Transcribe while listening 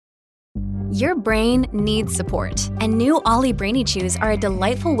Your brain needs support, and new Ollie Brainy Chews are a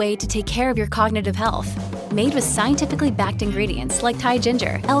delightful way to take care of your cognitive health. Made with scientifically backed ingredients like Thai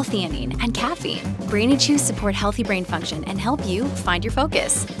ginger, L-theanine, and caffeine, Brainy Chews support healthy brain function and help you find your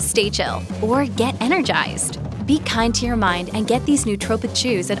focus, stay chill, or get energized. Be kind to your mind and get these nootropic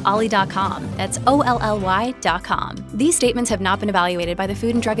chews at ollie.com. That's OLLY.com. These statements have not been evaluated by the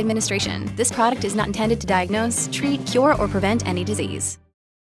Food and Drug Administration. This product is not intended to diagnose, treat, cure, or prevent any disease.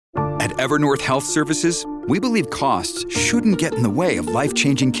 At Evernorth Health Services, we believe costs shouldn't get in the way of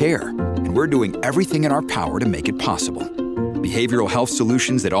life-changing care, and we're doing everything in our power to make it possible. Behavioral health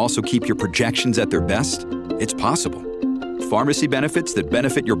solutions that also keep your projections at their best? It's possible. Pharmacy benefits that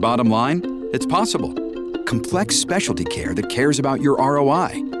benefit your bottom line? It's possible. Complex specialty care that cares about your ROI?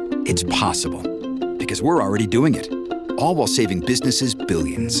 It's possible. Because we're already doing it. All while saving businesses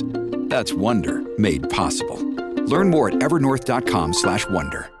billions. That's Wonder made possible. Learn more at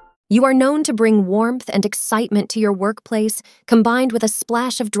evernorth.com/wonder. You are known to bring warmth and excitement to your workplace, combined with a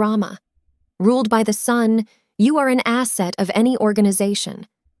splash of drama. Ruled by the sun, you are an asset of any organization.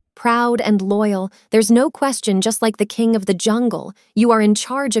 Proud and loyal, there's no question, just like the king of the jungle, you are in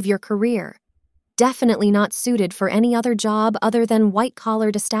charge of your career. Definitely not suited for any other job other than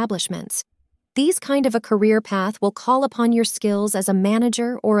white-collared establishments. These kind of a career path will call upon your skills as a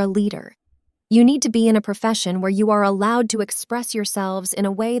manager or a leader. You need to be in a profession where you are allowed to express yourselves in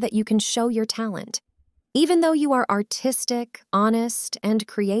a way that you can show your talent. Even though you are artistic, honest, and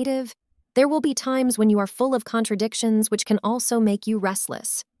creative, there will be times when you are full of contradictions which can also make you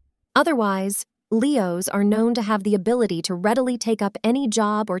restless. Otherwise, Leos are known to have the ability to readily take up any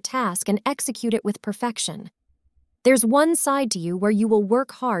job or task and execute it with perfection. There's one side to you where you will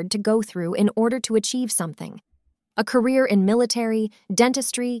work hard to go through in order to achieve something. A career in military,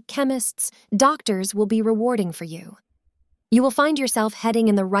 dentistry, chemists, doctors will be rewarding for you. You will find yourself heading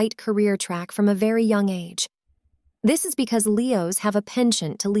in the right career track from a very young age. This is because Leos have a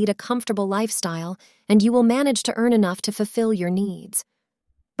penchant to lead a comfortable lifestyle, and you will manage to earn enough to fulfill your needs.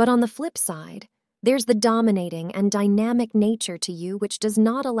 But on the flip side, there's the dominating and dynamic nature to you which does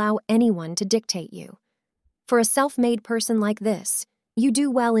not allow anyone to dictate you. For a self-made person like this, you do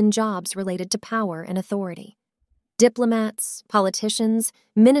well in jobs related to power and authority. Diplomats, politicians,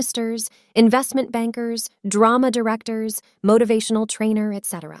 ministers, investment bankers, drama directors, motivational trainer,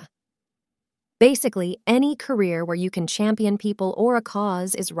 etc. Basically, any career where you can champion people or a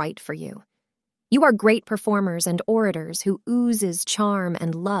cause is right for you. You are great performers and orators who oozes charm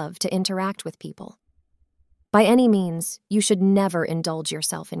and love to interact with people. By any means, you should never indulge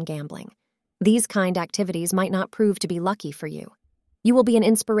yourself in gambling. These kind activities might not prove to be lucky for you. You will be an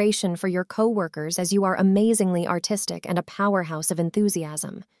inspiration for your co-workers as you are amazingly artistic and a powerhouse of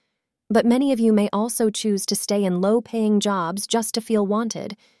enthusiasm. But many of you may also choose to stay in low-paying jobs just to feel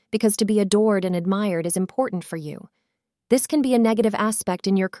wanted, because to be adored and admired is important for you. This can be a negative aspect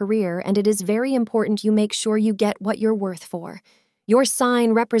in your career, and it is very important you make sure you get what you're worth for. Your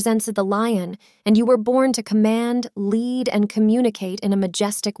sign represents the lion, and you were born to command, lead, and communicate in a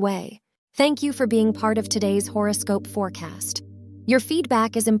majestic way. Thank you for being part of today's horoscope forecast. Your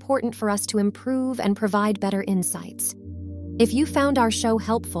feedback is important for us to improve and provide better insights. If you found our show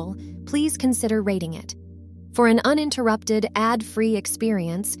helpful, please consider rating it. For an uninterrupted, ad-free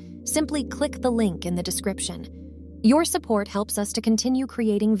experience, simply click the link in the description. Your support helps us to continue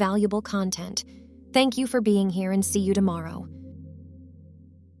creating valuable content. Thank you for being here, and see you tomorrow.